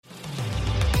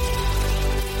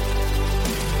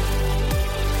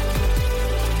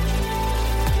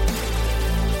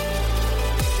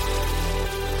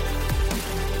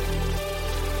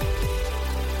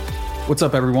What's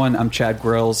up, everyone? I'm Chad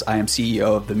Grills. I am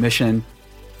CEO of The Mission.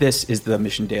 This is The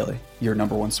Mission Daily, your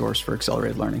number one source for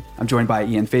accelerated learning. I'm joined by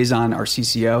Ian Faison, our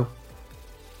CCO.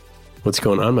 What's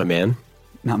going on, my man?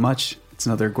 Not much. It's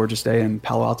another gorgeous day in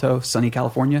Palo Alto, sunny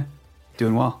California.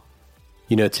 Doing well.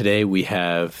 You know, today we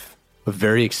have a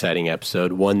very exciting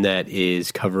episode, one that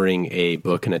is covering a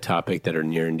book and a topic that are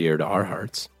near and dear to our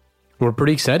hearts. We're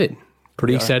pretty excited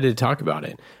to talk about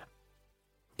it.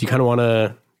 Do you kind of want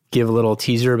to give a little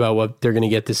teaser about what they're going to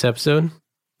get this episode?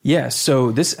 Yeah,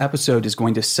 so this episode is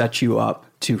going to set you up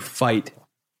to fight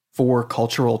for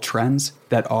cultural trends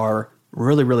that are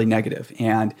really, really negative.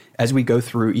 And as we go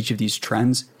through each of these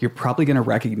trends, you're probably going to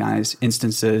recognize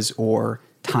instances or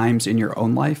times in your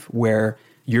own life where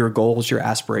your goals, your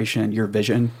aspiration, your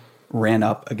vision ran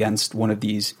up against one of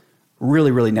these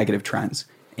really, really negative trends.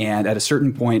 And at a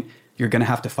certain point, you're going to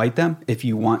have to fight them if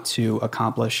you want to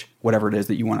accomplish whatever it is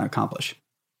that you want to accomplish.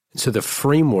 So the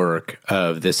framework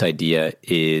of this idea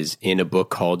is in a book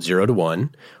called 0 to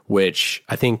 1, which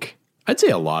I'd say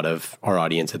a lot of our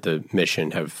audience at the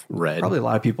Mission have read. Probably a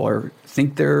lot of people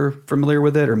think they're familiar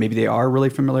with it, or maybe they are really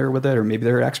familiar with it, or maybe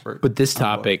they're an expert. But this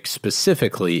topic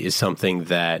specifically is something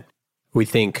that we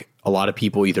think a lot of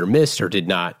people either missed or did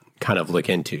not kind of look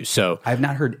into. So I've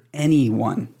not heard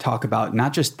anyone talk about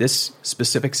not just this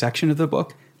specific section of the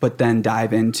book, but then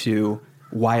dive into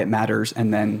why it matters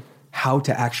and then how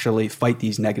to actually fight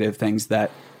these negative things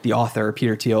that the author,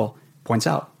 Peter Thiel, points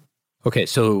out. Okay,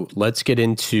 so let's get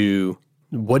into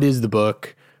what is the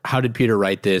book, how did Peter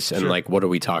write this, and what are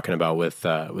we talking about with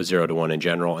 0 to 1 in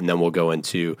general, and then we'll go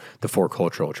into the 4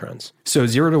 cultural trends. So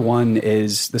 0 to 1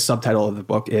 is, the subtitle of the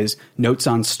book is Notes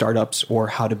on Startups or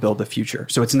How to Build the Future.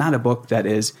 So it's not a book that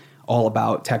is all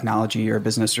about technology or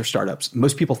business or startups.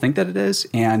 Most people think that it is,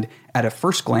 and at a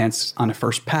first glance, on a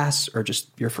first pass, or just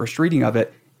your first reading of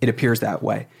it, it appears that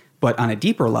way. But on a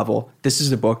deeper level, this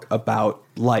is a book about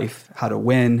life, how to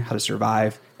win, how to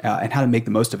survive, and how to make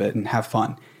the most of it and have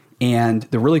fun. And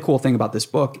the really cool thing about this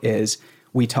book is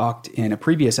we talked in a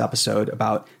previous episode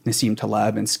about Nassim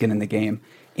Taleb and skin in the game.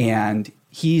 And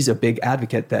he's a big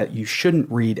advocate that you shouldn't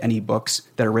read any books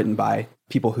that are written by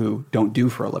people who don't do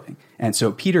for a living. And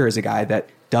so Peter is a guy that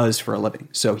does for a living.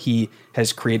 So he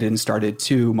has created and started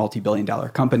 2 multi-billion-dollar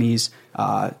companies,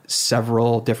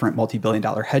 several different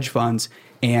multi-billion-dollar hedge funds.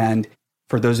 And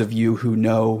for those of you who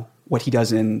know what he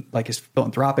does in like his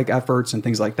philanthropic efforts and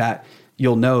things like that,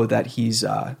 you'll know that he's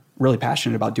really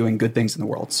passionate about doing good things in the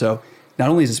world. So not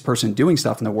only is this person doing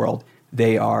stuff in the world,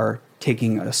 they are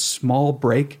taking a small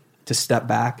break to step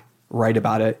back, write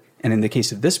about it. And in the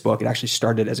case of this book, it actually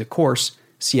started as a course,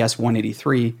 CS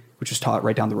 183, which was taught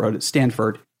right down the road at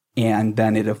Stanford. And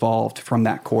then it evolved from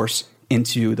that course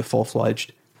into the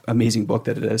full-fledged, amazing book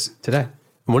that it is today.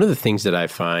 One of the things that I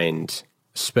find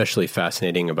especially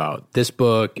fascinating about this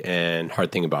book and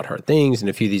Hard Thing About Hard Things and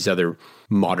a few of these other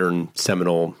modern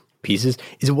seminal pieces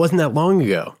is it wasn't that long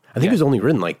ago. I think it was only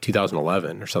written like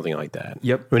 2011 or something like that.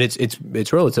 Yep. I mean,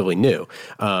 it's relatively new.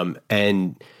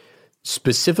 And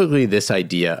specifically this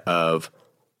idea of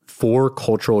 4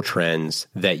 cultural trends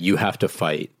that you have to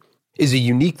fight is a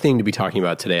unique thing to be talking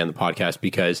about today on the podcast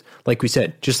because, like we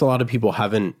said, just a lot of people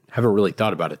haven't really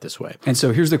thought about it this way. And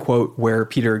so here's the quote where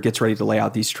Peter gets ready to lay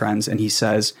out these trends, and he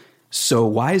says, "So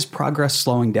why is progress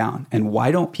slowing down, and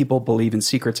why don't people believe in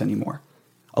secrets anymore?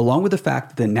 Along with the fact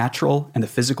that the natural and the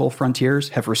physical frontiers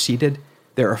have receded,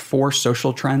 there are 4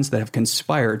 social trends that have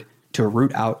conspired to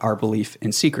root out our belief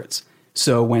in secrets."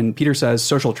 So when Peter says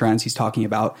social trends, he's talking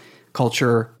about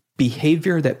culture,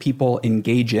 behavior that people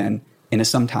engage in a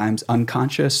sometimes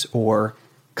unconscious or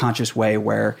conscious way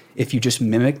where if you just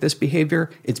mimic this behavior,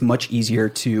 it's much easier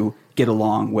to get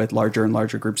along with larger and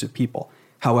larger groups of people.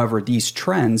 However, these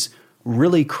trends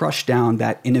really crush down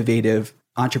that innovative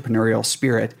entrepreneurial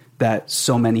spirit that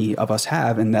so many of us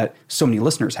have and that so many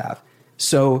listeners have.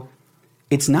 So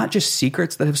it's not just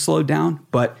secrets that have slowed down,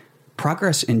 but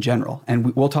progress in general.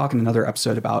 And we'll talk in another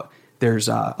episode about there's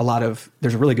a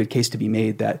really good case to be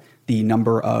made that the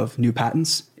number of new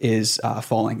patents is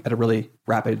falling at a really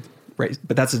rapid rate.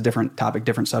 But that's a different topic,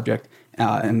 different subject,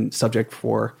 and subject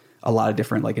for a lot of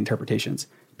different interpretations.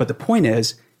 But the point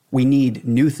is, we need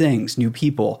new things, new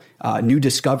people, new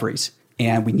discoveries,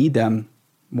 and we need them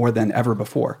more than ever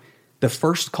before. The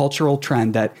first cultural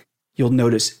trend that you'll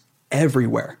notice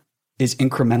everywhere is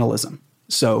incrementalism.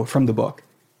 So from the book,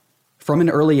 from an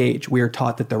early age, we are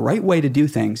taught that the right way to do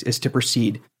things is to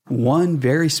proceed one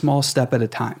very small step at a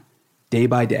time, day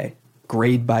by day,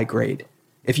 grade by grade.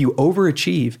 If you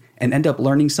overachieve and end up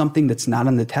learning something that's not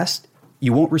on the test,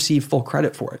 you won't receive full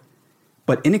credit for it.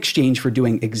 But in exchange for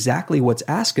doing exactly what's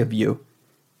asked of you,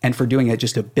 and for doing it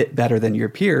just a bit better than your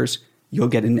peers, you'll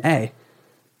get an A.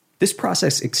 This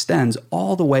process extends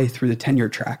all the way through the tenure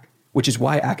track, which is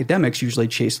why academics usually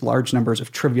chase large numbers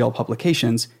of trivial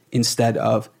publications instead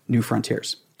of new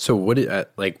frontiers. So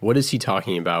what is he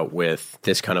talking about with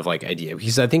this kind of like idea?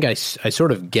 Because I think I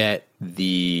sort of get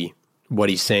what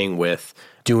he's saying with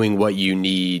doing what you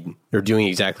need or doing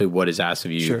exactly what is asked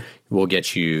of you will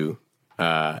get you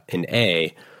an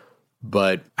A.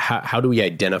 But how do we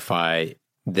identify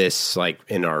this like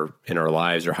in our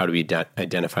lives, or how do we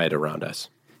identify it around us?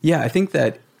 Yeah, I think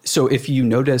that, so if you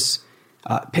notice,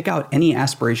 pick out any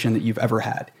aspiration that you've ever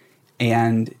had.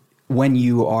 And when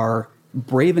you are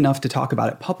brave enough to talk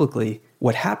about it publicly,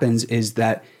 what happens is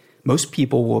that most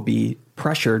people will be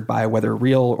pressured by whether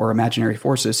real or imaginary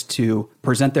forces to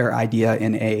present their idea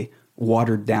in a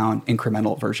watered down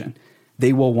incremental version.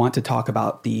 They will want to talk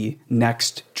about the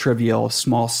next trivial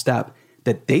small step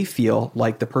that they feel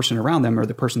like the person around them or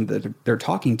the person that they're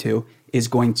talking to is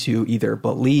going to either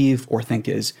believe or think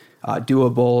is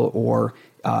doable, or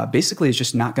basically is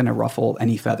just not going to ruffle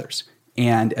any feathers.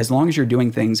 And as long as you're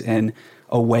doing things in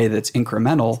a way that's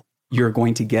incremental, you're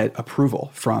going to get approval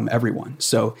from everyone.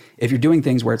 So if you're doing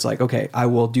things where it's like, okay, I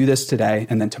will do this today,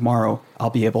 and then tomorrow I'll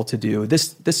be able to do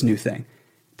this new thing,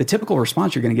 the typical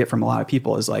response you're going to get from a lot of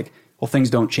people is like, well, things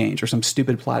don't change, or some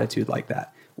stupid platitude like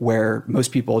that, where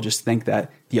most people just think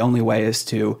that the only way is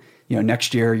to,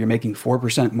 next year you're making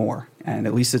 4% more, and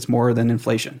at least it's more than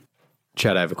inflation.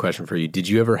 Chad, I have a question for you. Did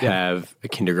you ever have a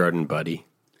kindergarten buddy?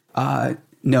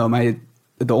 No,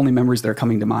 the only memories that are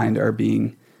coming to mind are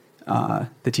being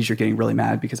the teacher getting really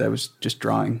mad because I was just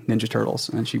drawing Ninja Turtles,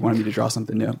 and she wanted me to draw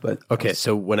something new. But okay,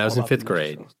 so when I was in 5th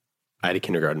grade, I had a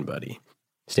kindergarten buddy.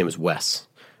 His name was Wes.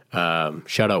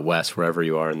 Shout out Wes, wherever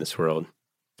you are in this world.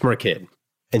 Smart kid.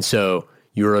 And so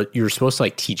you're supposed to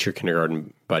like teach your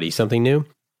kindergarten buddy something new.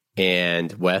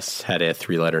 And Wes had a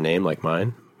 3-letter name like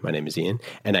mine. My name is Ian.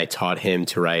 And I taught him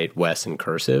to write Wes in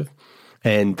cursive.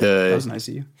 And that was nice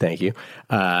of you. Thank you.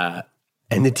 And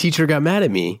the teacher got mad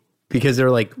at me because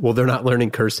they're like, well, they're not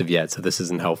learning cursive yet, so this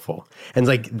isn't helpful. And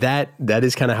like that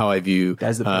is kind of how I view.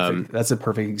 That's a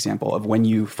perfect example of when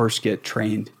you first get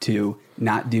trained to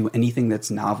not do anything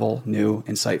that's novel, new,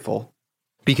 insightful.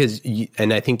 Because,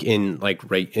 and I think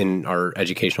in our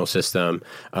educational system,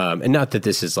 and not that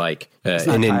this is like it's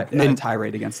not a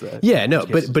tirade against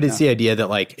the but it's the idea that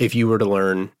like if you were to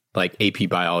learn like AP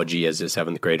biology as a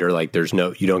 7th grader, like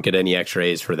you don't get any extra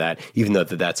A's for that, even though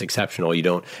that's exceptional. You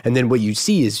don't. And then what you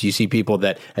see people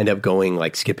that end up going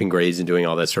like skipping grades and doing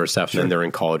all that sort of stuff. And then they're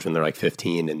in college when they're like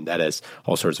 15, and that has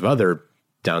all sorts of other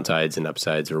downsides and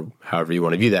upsides, or however you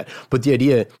want to view that. But the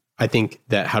idea, I think,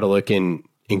 that how to look in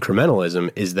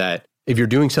incrementalism is that if you're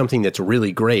doing something that's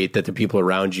really great, that the people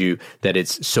around you, that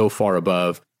it's so far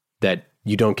above that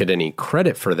you don't get any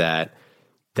credit for that,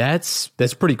 that's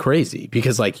pretty crazy,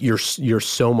 because like you're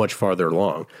so much farther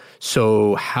along.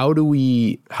 So how do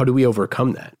we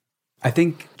overcome that? I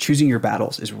think choosing your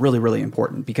battles is really, really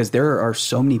important, because there are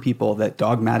so many people that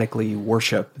dogmatically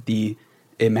worship the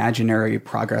imaginary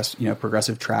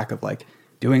progressive track of like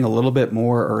doing a little bit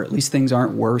more, or at least things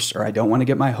aren't worse, or I don't want to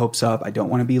get my hopes up, I don't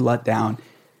want to be let down.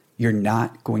 You're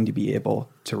not going to be able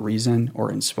to reason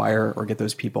or inspire or get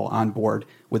those people on board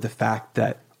with the fact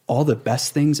that all the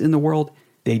best things in the world,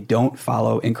 they don't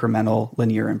follow incremental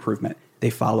linear improvement. They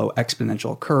follow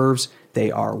exponential curves.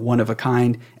 They are one of a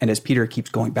kind. And as Peter keeps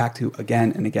going back to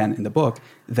again and again in the book,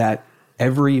 that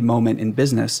every moment in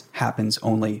business happens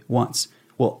only once.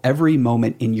 Well, every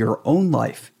moment in your own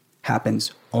life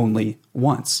happens only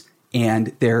once.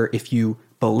 And if you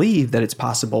believe that it's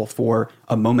possible for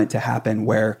a moment to happen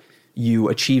where you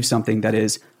achieve something that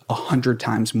is 100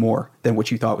 times more than what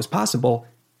you thought was possible,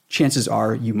 chances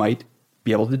are you might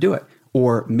be able to do it.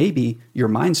 Or maybe your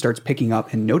mind starts picking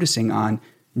up and noticing on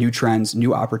new trends,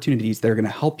 new opportunities that are going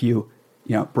to help you,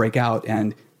 break out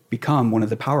and become one of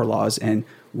the power laws in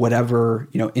whatever,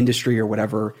 industry or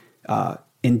whatever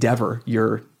endeavor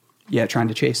you're trying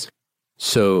to chase.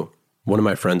 So one of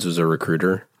my friends was a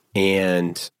recruiter,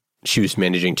 and she was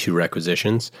managing 2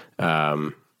 requisitions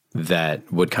that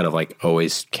would kind of like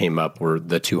always came up were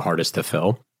the 2 hardest to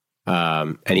fill.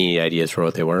 Any ideas for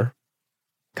what they were?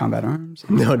 Combat arms?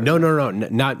 No,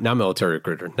 not military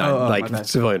recruiter, not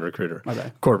civilian recruiter,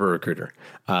 corporate recruiter.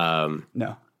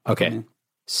 No. Okay.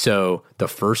 So the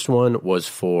first one was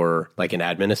for like an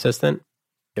admin assistant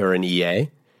or an EA.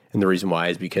 And the reason why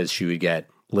is because she would get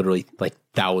literally like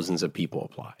thousands of people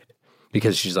applied,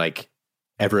 because she's like,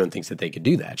 everyone thinks that they could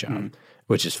do that job,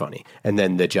 which is funny. And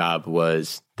then the other job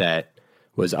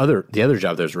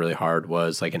that was really hard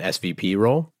was like an SVP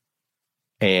role.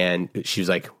 And she was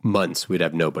like, months, we'd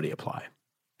have nobody apply.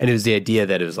 And it was the idea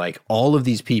that it was like all of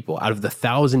these people out of the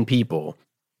 1,000 people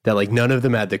that like none of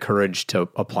them had the courage to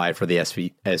apply for the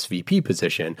SVP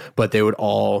position, but they would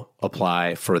all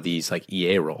apply for these like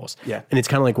EA roles. Yeah. And it's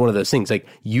kind of like one of those things like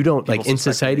you don't People like in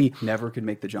society never could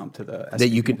make the jump to the SVP that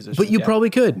you could, position. but you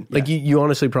probably could. Like you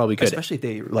honestly probably could. Especially if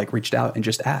they like reached out and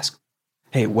just asked,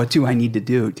 hey, what do I need to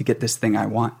do to get this thing I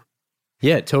want?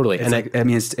 Yeah, totally. It's like, I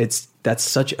mean, it's that's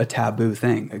such a taboo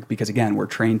thing because again, we're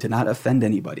trained to not offend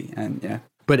anybody. And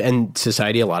and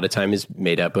society a lot of time is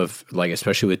made up of like,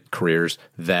 especially with careers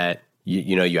that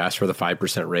you know, you ask for the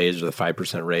 5% raise or the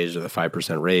 5% raise or the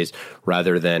 5% raise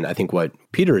rather than I think what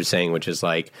Peter is saying, which is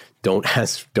like, don't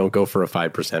go for a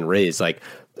 5% raise, like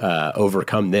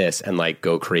overcome this and like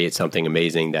go create something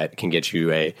amazing that can get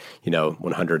you a, you know,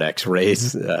 100x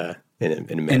raise in a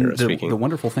manner of speaking. The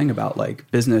wonderful thing about like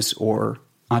business or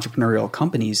entrepreneurial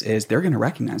companies is they're going to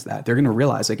recognize that. They're going to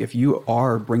realize like if you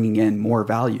are bringing in more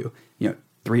value, you know,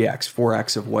 3x,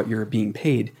 4x of what you're being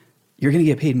paid, you're going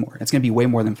to get paid more. It's going to be way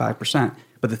more than 5%.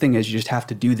 But the thing is, you just have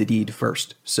to do the deed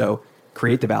first. So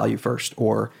create the value first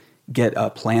or get a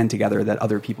plan together that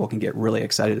other people can get really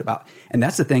excited about. And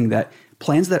that's the thing, that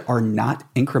plans that are not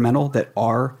incremental, that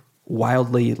are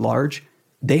wildly large,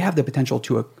 they have the potential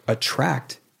to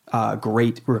attract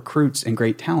great recruits and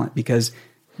great talent because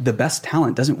the best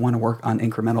talent doesn't want to work on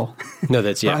incremental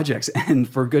projects and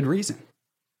for good reason.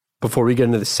 Before we get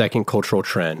into the second cultural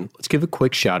trend, let's give a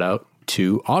quick shout out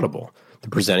to Audible, the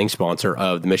presenting sponsor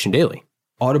of the Mission Daily.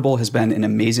 Audible has been an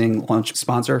amazing launch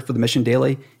sponsor for the Mission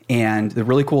Daily. And the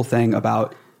really cool thing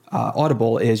about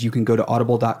Audible is you can go to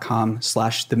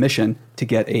audible.com/themission to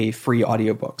get a free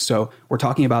audiobook. So we're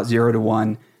talking about 0 to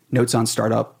 1, notes on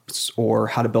startups or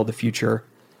how to build the future.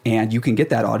 And you can get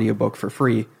that audiobook for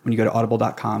free when you go to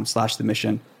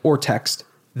audible.com/themission or text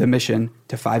the mission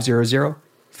to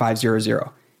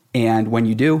 500-500. And when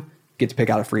you do, you get to pick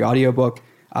out a free audiobook.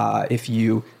 If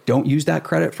you don't use that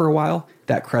credit for a while,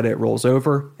 that credit rolls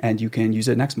over and you can use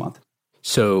it next month.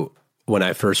 So when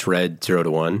I first read 0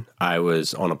 to 1, I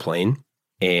was on a plane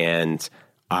and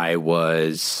I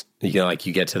was, you know, like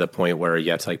you get to the point where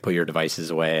you have to like put your devices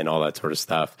away and all that sort of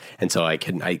stuff. And so I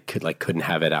couldn't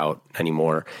have it out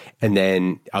anymore. And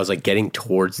then I was like getting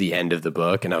towards the end of the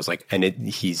book and I was like,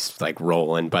 he's like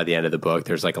rolling by the end of the book.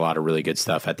 There's like a lot of really good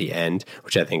stuff at the end,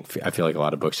 which I feel like a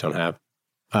lot of books don't have.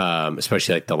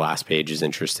 Especially like the last page is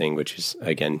interesting, which is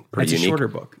again pretty unique. It's a shorter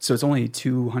book, so it's only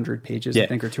 200 pages, I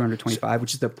think, or 225,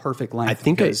 which is the perfect length. I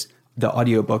think because the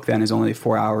audiobook then is only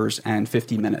 4 hours and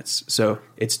 50 minutes, so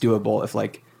it's doable if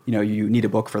like you know you need a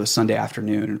book for the Sunday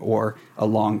afternoon or a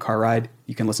long car ride.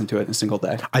 You can listen to it in a single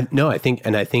day. I think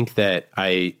that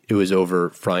it was over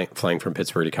flying from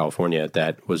Pittsburgh to California.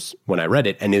 That was when I read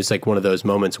it, and it was like one of those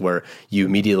moments where you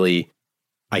immediately.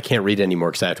 I can't read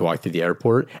anymore because I have to walk through the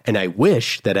airport. And I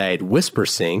wish that I had Whisper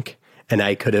Sync and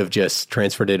I could have just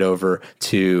transferred it over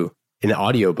to an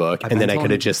audiobook and then I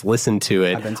could have just listened to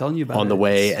it on the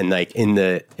way and like in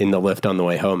the lift on the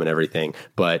way home and everything.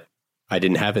 But I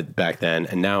didn't have it back then.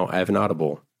 And now I have an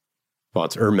Audible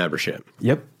sponsor or membership.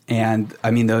 Yep. And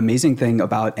I mean, the amazing thing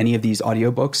about any of these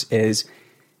audiobooks is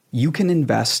you can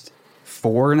invest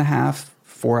 4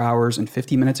 hours and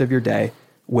 50 minutes of your day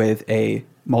with a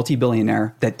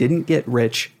multi-billionaire that didn't get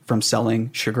rich from selling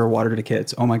sugar water to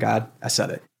kids. Oh my God, I said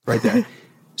it right there.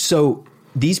 So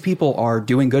these people are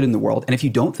doing good in the world. And if you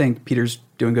don't think Peter's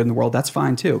doing good in the world, that's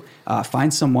fine too.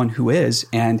 Find someone who is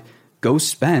and go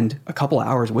spend a couple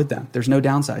hours with them. There's no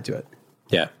downside to it.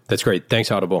 Yeah, that's great.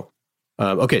 Thanks, Audible.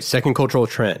 Okay, second cultural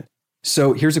trend.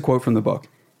 So here's a quote from the book.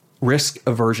 Risk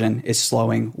aversion is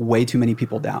slowing way too many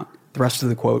people down. The rest of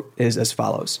the quote is as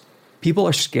follows. People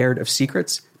are scared of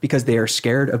secrets because they are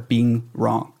scared of being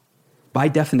wrong. By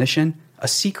definition, a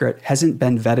secret hasn't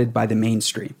been vetted by the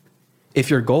mainstream. If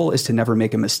your goal is to never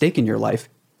make a mistake in your life,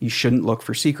 you shouldn't look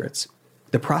for secrets.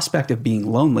 The prospect of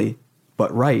being lonely,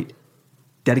 but right,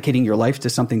 dedicating your life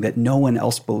to something that no one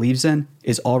else believes in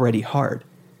is already hard.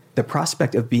 The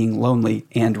prospect of being lonely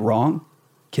and wrong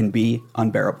can be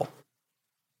unbearable.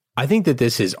 I think that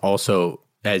this is also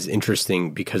as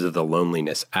interesting because of the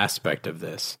loneliness aspect of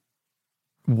this.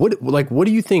 What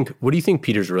do you think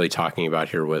Peter's really talking about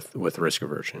here with risk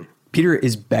aversion? Peter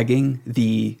is begging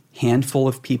the handful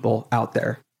of people out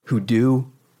there who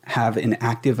do have an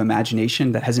active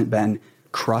imagination that hasn't been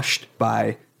crushed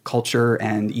by culture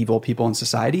and evil people in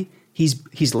society.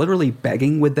 He's literally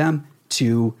begging with them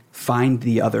to find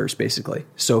the others, basically.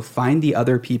 So find the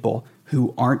other people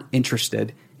who aren't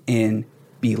interested in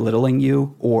belittling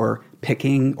you or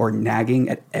picking or nagging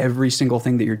at every single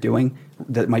thing that you're doing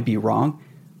that might be wrong.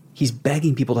 He's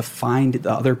begging people to find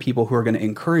the other people who are going to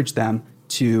encourage them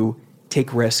to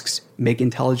take risks, make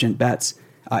intelligent bets,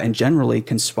 and generally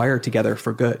conspire together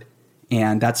for good.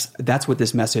 And that's what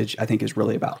this message, I think, is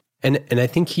really about. And I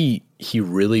think he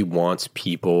really wants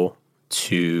people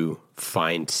to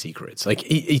find secrets. Like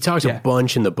he talks a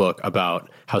bunch in the book about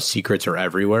how secrets are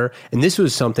everywhere. And this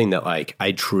was something that like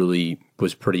I truly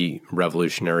was pretty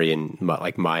revolutionary in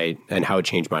my and how it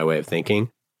changed my way of thinking,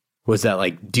 was that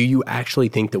like, do you actually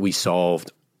think that we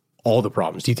solved all the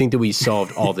problems? Do you think that we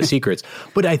solved all the secrets?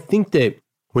 But I think that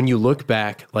when you look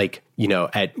back, like, you know,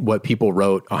 at what people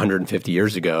wrote 150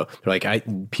 years ago, they're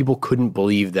like, people couldn't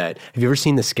believe that. Have you ever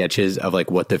seen the sketches of like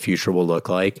what the future will look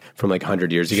like from like 100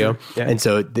 years ago? Yeah. And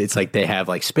so it's like they have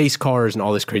like space cars and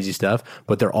all this crazy stuff,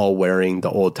 but they're all wearing the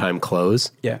old time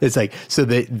clothes. Yeah. It's like, so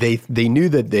they knew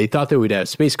that they thought that we'd have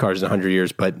space cars in 100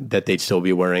 years, but that they'd still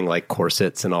be wearing like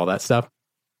corsets and all that stuff.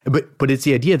 But it's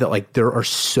the idea that like there are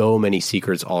so many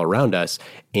secrets all around us.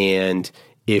 And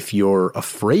if you're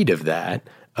afraid of that,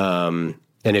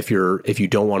 and if you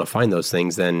don't want to find those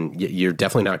things, then you're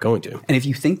definitely not going to. And if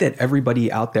you think that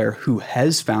everybody out there who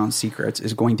has found secrets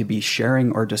is going to be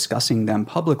sharing or discussing them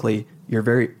publicly, you're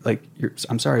very you're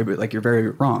very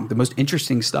wrong. The most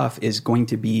interesting stuff is going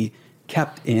to be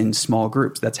kept in small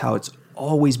groups. That's how it's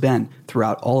always been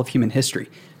throughout all of human history.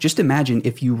 Just imagine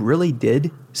if you really did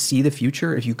see the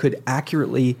future, if you could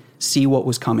accurately see what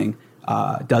was coming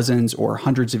dozens or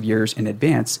hundreds of years in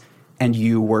advance, and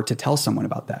you were to tell someone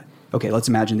about that. Okay, let's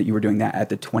imagine that you were doing that at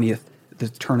the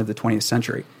turn of the 20th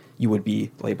century. You would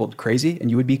be labeled crazy and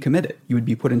you would be committed. You would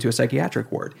be put into a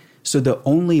psychiatric ward. So the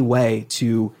only way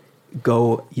to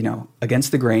go,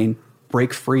 against the grain,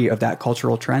 break free of that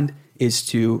cultural trend is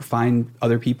to find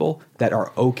other people that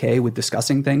are okay with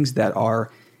discussing things that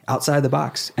are outside the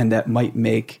box and that might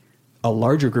make a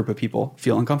larger group of people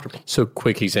feel uncomfortable. So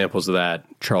quick examples of that,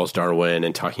 Charles Darwin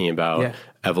and talking about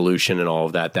evolution and all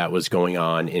of that, that was going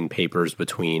on in papers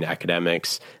between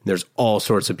academics. There's all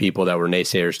sorts of people that were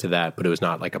naysayers to that, but it was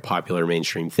not like a popular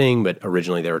mainstream thing. But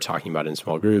originally they were talking about it in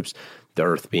small groups, the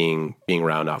earth being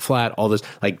round, not flat, all this.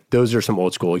 Like those are some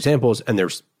old school examples. And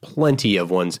there's plenty of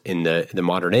ones in the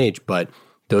modern age, but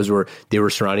they were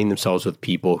surrounding themselves with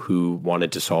people who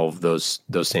wanted to solve those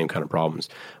same kind of problems.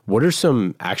 What are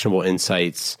some actionable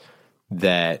insights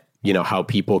that, how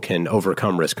people can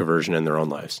overcome risk aversion in their own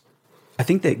lives? I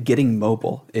think that getting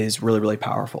mobile is really, really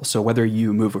powerful. So whether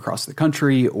you move across the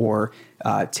country or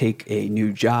take a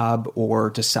new job or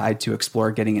decide to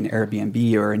explore getting an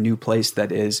Airbnb or a new place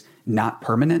that is not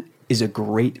permanent is a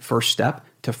great first step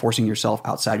to forcing yourself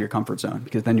outside your comfort zone,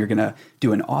 because then you're going to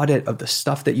do an audit of the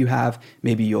stuff that you have.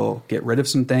 Maybe you'll get rid of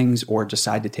some things or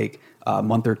decide to take a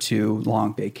month or two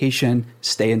long vacation,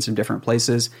 stay in some different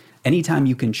places. Anytime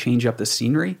you can change up the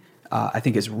scenery, I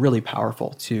think is really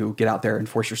powerful to get out there and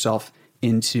force yourself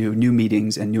into new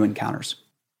meetings and new encounters.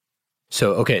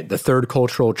 So, okay, the third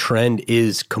cultural trend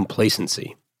is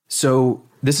complacency. So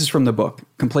this is from the book.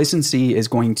 Complacency is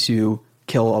going to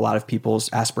kill a lot of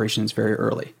people's aspirations very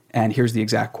early. And here's the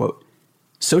exact quote.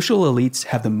 Social elites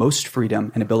have the most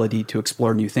freedom and ability to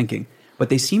explore new thinking, but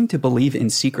they seem to believe in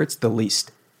secrets the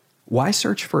least. Why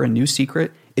search for a new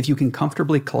secret if you can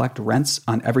comfortably collect rents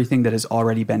on everything that has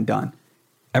already been done?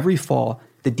 Every fall,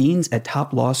 the deans at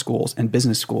top law schools and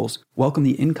business schools welcome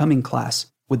the incoming class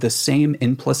with the same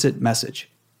implicit message.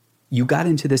 You got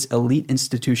into this elite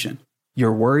institution.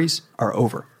 Your worries are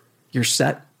over. You're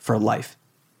set for life.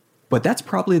 But that's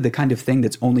probably the kind of thing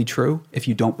that's only true if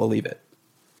you don't believe it.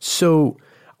 So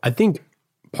I think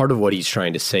part of what he's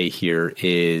trying to say here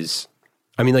is,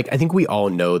 I think we all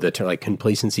know that like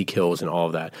complacency kills and all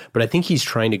of that, but I think he's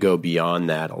trying to go beyond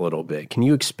that a little bit. Can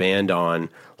you expand on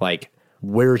like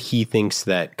where he thinks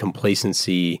that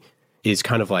complacency is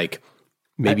kind of like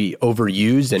maybe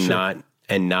overused and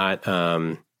not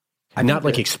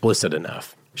like explicit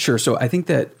enough? Sure. So I think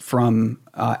that from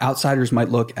outsiders might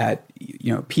look at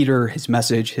Peter, his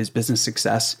message, his business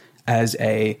success as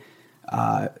a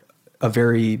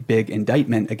very big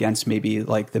indictment against maybe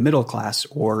like the middle class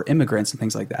or immigrants and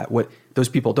things like that. What those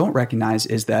people don't recognize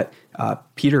is that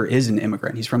Peter is an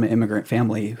immigrant. He's from an immigrant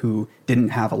family who didn't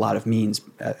have a lot of means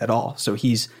at all. So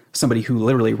he's somebody who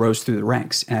literally rose through the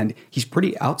ranks, and he's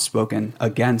pretty outspoken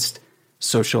against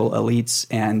social elites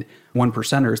and one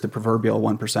percenters, the proverbial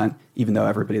 1%, even though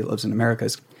everybody that lives in America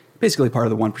is basically part of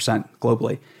the 1%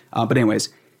 globally. But anyways,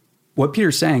 what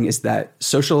Peter's saying is that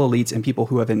social elites and people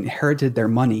who have inherited their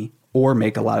money or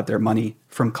make a lot of their money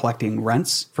from collecting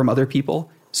rents from other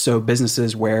people, so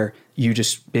businesses where you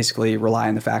just basically rely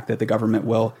on the fact that the government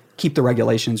will keep the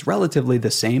regulations relatively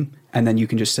the same, and then you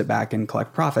can just sit back and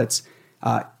collect profits,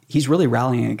 he's really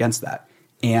rallying against that.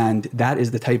 And that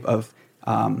is the type of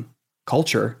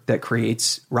culture that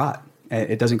creates rot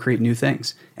It doesn't create new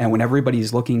things. And when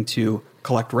everybody's looking to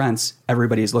collect rents,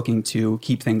 everybody's looking to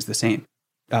keep things the same.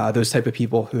 Those type of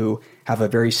people who have a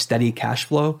very steady cash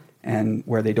flow and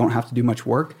where they don't have to do much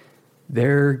work,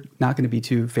 they're not going to be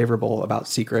too favorable about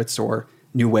secrets or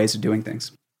new ways of doing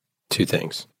things. Two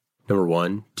things. Number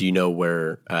one, do you know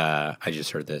where, I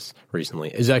just heard this recently,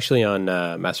 it's actually on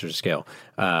Masters of Scale,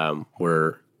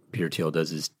 where Peter Thiel does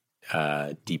his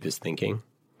deepest thinking.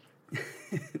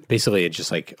 Basically, it's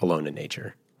just like alone in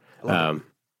nature. And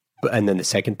then the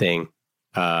second thing,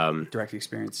 direct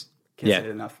experience. Can't say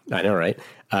it enough. I know, right?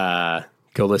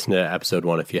 Go listen to episode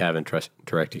 1 if you haven't,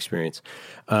 direct experience.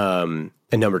 And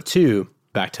number two,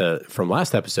 back to from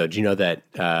last episode, you know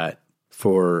that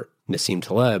for Nassim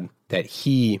Taleb, that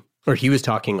he was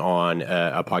talking on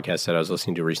a podcast that I was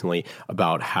listening to recently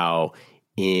about how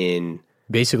in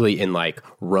like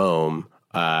Rome,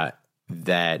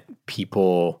 that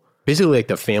people basically like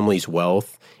the family's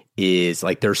wealth is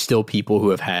like there's still people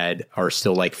who are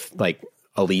still like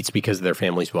elites because of their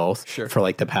family's wealth for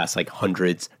like the past like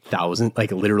hundreds, thousands,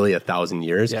 like literally 1,000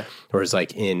 years. Yeah. Whereas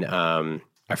like in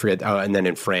I forget. And then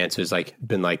in France, it's like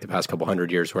been like the past couple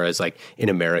hundred years. Whereas like in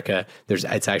America,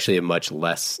 it's actually a much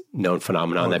less known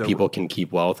phenomenon that people can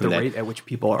keep wealth. The rate at which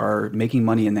people are making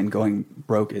money and then going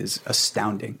broke is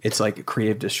astounding. It's like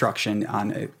creative destruction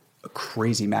on a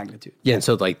crazy magnitude. Yeah, and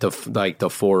so like the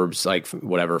Forbes, like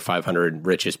whatever 500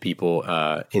 richest people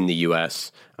in the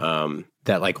U.S.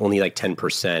 That like only like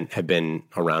 10% have been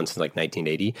around since like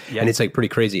 1980. Yeah. And it's like pretty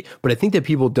crazy. But I think that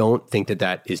people don't think that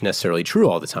that is necessarily true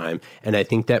all the time. And I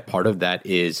think that part of it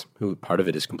is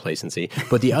complacency.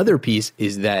 But the other piece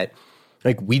is that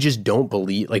like we just don't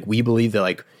believe, like we believe that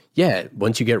like, yeah,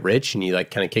 once you get rich and you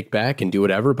like kind of kick back and do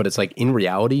whatever, but it's like in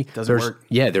reality, doesn't work.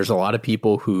 Yeah, there's a lot of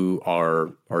people who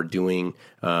are doing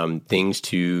things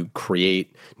to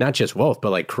create not just wealth,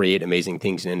 but like create amazing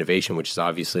things and innovation, which is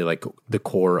obviously like the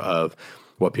core of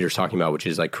what Peter's talking about, which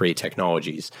is like create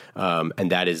technologies.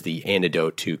 And that is the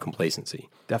antidote to complacency.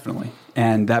 Definitely.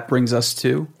 And that brings us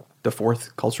to the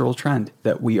fourth cultural trend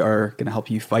that we are going to help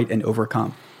you fight and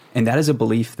overcome. And that is a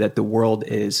belief that the world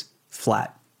is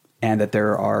flat, and that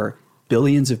there are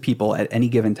billions of people at any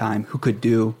given time who could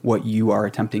do what you are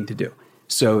attempting to do.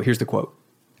 So here's the quote.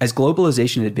 As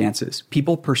globalization advances,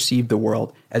 people perceive the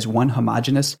world as one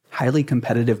homogeneous, highly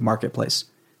competitive marketplace.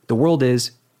 The world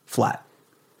is flat.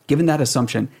 Given that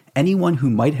assumption, anyone who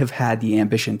might have had the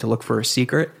ambition to look for a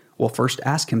secret will first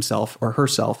ask himself or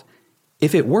herself,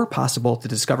 if it were possible to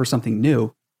discover something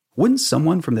new, wouldn't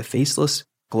someone from the faceless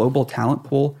global talent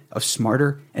pool of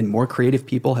smarter and more creative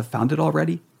people have found it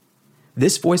already?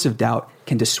 This voice of doubt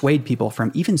can dissuade people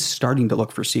from even starting to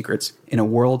look for secrets in a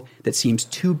world that seems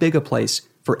too big a place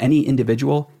for any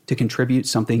individual to contribute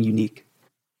something unique.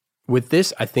 With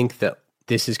this, I think that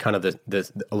this is kind of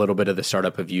a little bit of the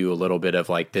startup of you, a little bit of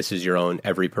like, this is your own,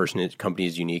 company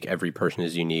is unique, every person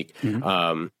is unique.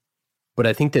 Mm-hmm. But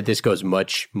I think that this goes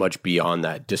much, much beyond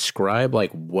that. Describe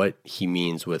like what he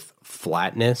means with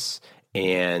flatness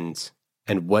and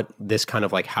what this kind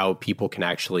of like how people can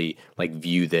actually like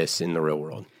view this in the real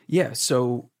world. Yeah.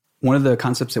 So one of the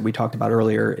concepts that we talked about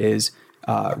earlier is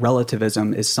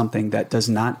relativism is something that does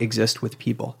not exist with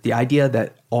people. The idea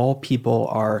that all people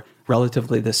are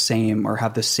relatively the same or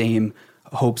have the same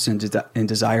hopes and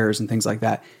desires and things like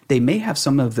that. They may have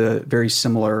some of the very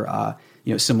similar,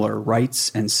 similar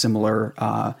rights and similar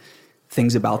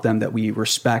things about them that we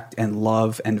respect and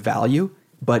love and value,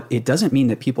 but it doesn't mean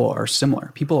that people are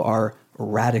similar. People are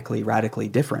radically, radically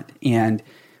different. And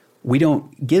we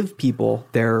don't give people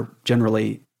we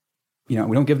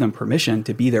don't give them permission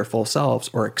to be their full selves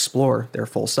or explore their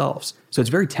full selves. So it's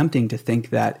very tempting to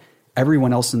think that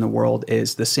everyone else in the world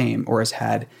is the same or has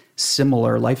had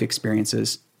similar life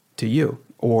experiences to you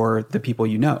or the people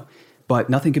you know. But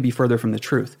nothing could be further from the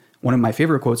truth. One of my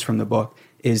favorite quotes from the book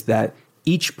is that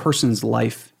each person's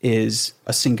life is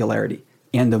a singularity.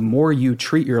 And the more you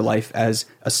treat your life as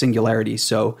a singularity,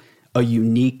 so a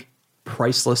unique,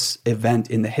 priceless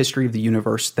event in the history of the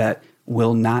universe that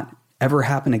will not ever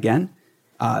happen again,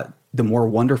 the more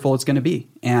wonderful it's going to be.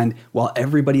 And while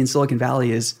everybody in Silicon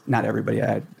Valley is, not everybody,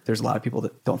 there's a lot of people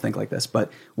that don't think like this,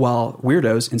 but while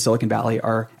weirdos in Silicon Valley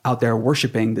are out there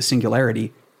worshiping the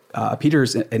singularity,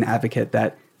 Peter's an advocate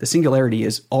that the singularity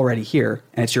is already here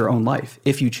and it's your own life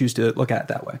if you choose to look at it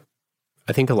that way.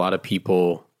 I think a lot of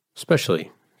people,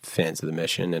 especially fans of the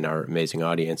mission and our amazing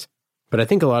audience, but I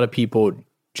think a lot of people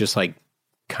just like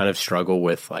kind of struggle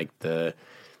with like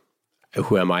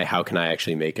who am I? How can I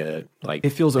actually make a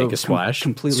splash?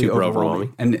 Completely super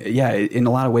overwhelming. And yeah, in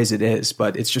a lot of ways it is,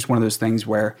 but it's just one of those things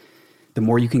where the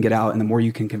more you can get out and the more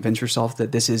you can convince yourself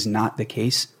that this is not the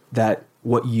case, that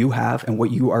what you have and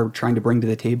what you are trying to bring to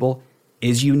the table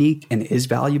is unique and is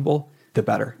valuable, the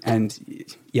better. And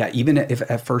yeah, even if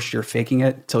at first you're faking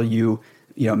it till you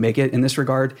make it in this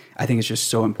regard, I think it's just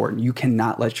so important. You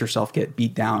cannot let yourself get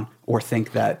beat down or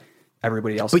think that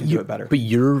everybody else can do it better. But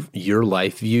your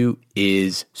life view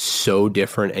is so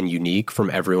different and unique from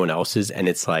everyone else's. And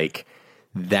it's like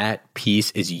that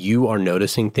piece is you are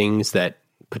noticing things that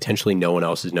potentially no one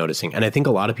else is noticing. And I think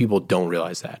a lot of people don't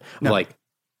realize that. No.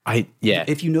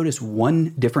 If you notice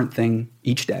one different thing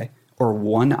each day or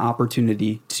one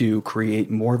opportunity to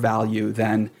create more value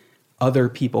than other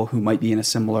people who might be in a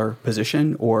similar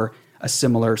position or a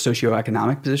similar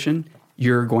socioeconomic position,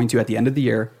 you're going to, at the end of the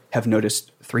year, have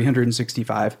noticed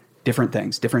 365 different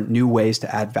things, different new ways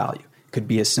to add value. It could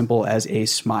be as simple as a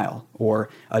smile or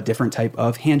a different type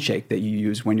of handshake that you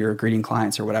use when you're greeting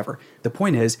clients or whatever. The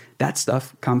point is that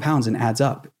stuff compounds and adds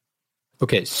up.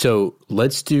 Okay, so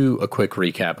let's do a quick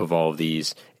recap of all of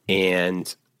these.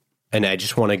 And I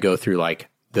just want to go through like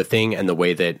the thing and the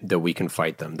way that we can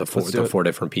fight them, the four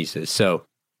different pieces. So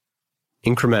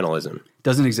incrementalism.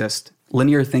 Doesn't exist.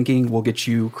 Linear thinking will get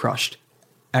you crushed.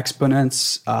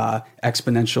 Exponents,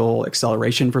 exponential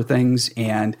acceleration for things,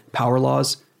 and power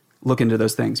laws, look into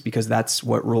those things because that's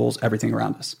what rules everything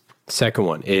around us. Second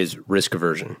one is risk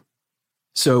aversion.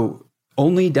 So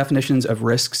only definitions of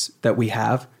risks that we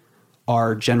have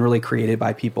are generally created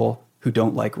by people who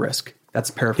don't like risk. That's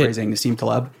paraphrasing Nassim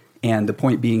Taleb. And the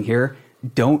point being here,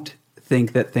 don't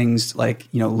think that things like,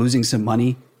 losing some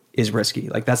money is risky.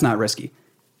 Like that's not risky.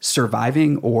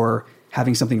 Surviving or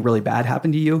having something really bad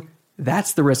happen to you,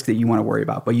 that's the risk that you want to worry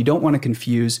about. But you don't want to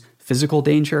confuse physical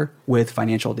danger with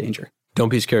financial danger. Don't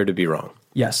be scared to be wrong.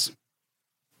 Yes.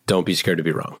 Don't be scared to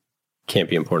be wrong. Can't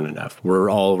be important enough. We're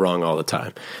all wrong all the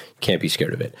time. Can't be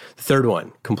scared of it. Third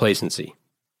one, complacency.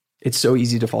 It's so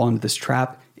easy to fall into this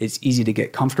trap. It's easy to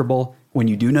get comfortable. When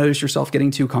you do notice yourself getting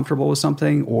too comfortable with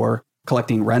something or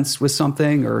collecting rents with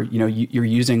something, or you're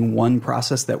using one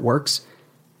process that works,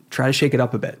 try to shake it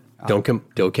up a bit.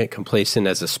 Don't get complacent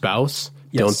as a spouse.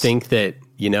 Yes. Don't think that,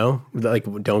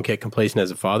 don't get complacent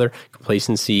as a father.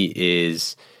 Complacency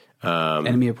is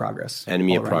enemy of progress.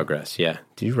 Enemy of progress. Yeah.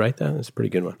 Did you write that? That's a pretty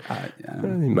good one.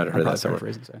 You might have heard that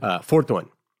somewhere. Fourth one.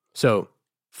 So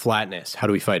flatness. How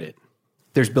do we fight it?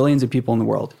 There's billions of people in the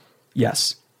world.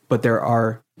 Yes. But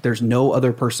there's no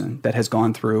other person that has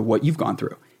gone through what you've gone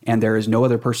through. And there is no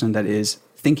other person that is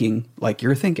thinking like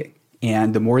you're thinking.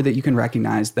 And the more that you can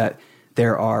recognize that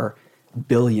there are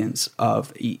billions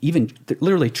of, even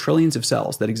literally trillions of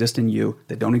cells that exist in you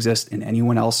that don't exist in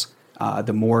anyone else,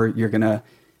 the more you're going to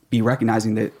be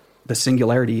recognizing that the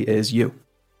singularity is you.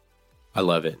 I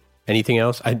love it. Anything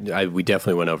else? We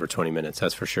definitely went over 20 minutes,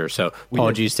 that's for sure. So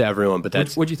apologies to everyone, but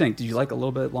that's... What'd you think? Did you like a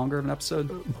little bit longer of an episode?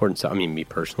 Important stuff. I mean, me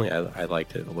personally, I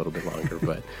liked it a little bit longer,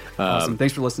 but... Awesome.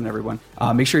 Thanks for listening, everyone.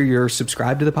 Make sure you're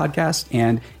subscribed to the podcast,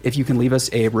 and if you can leave us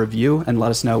a review and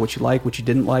let us know what you like, what you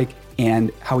didn't like,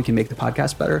 and how we can make the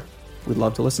podcast better, we'd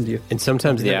love to listen to you. And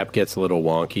sometimes the app gets a little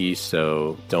wonky,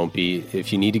 so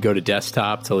if you need to go to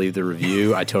desktop to leave the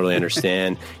review, I totally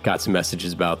understand. Got some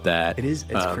messages about that. It's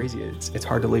crazy. It's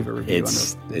hard to leave a review.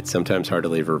 It's sometimes hard to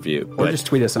leave a review. Or just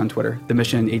tweet us on Twitter, The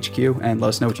Mission HQ, and let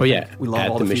us know what you think. We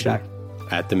love all the feedback.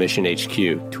 At The Mission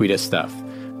HQ. Tweet us stuff.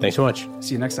 Thanks so much.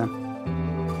 See you next time.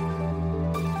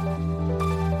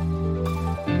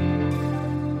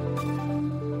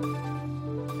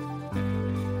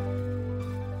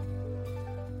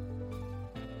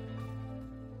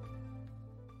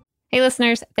 Hey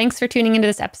listeners, thanks for tuning into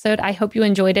this episode. I hope you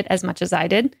enjoyed it as much as I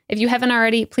did. If you haven't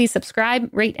already, please subscribe,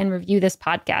 rate, and review this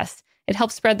podcast. It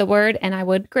helps spread the word, and I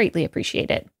would greatly appreciate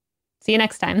it. See you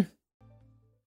next time.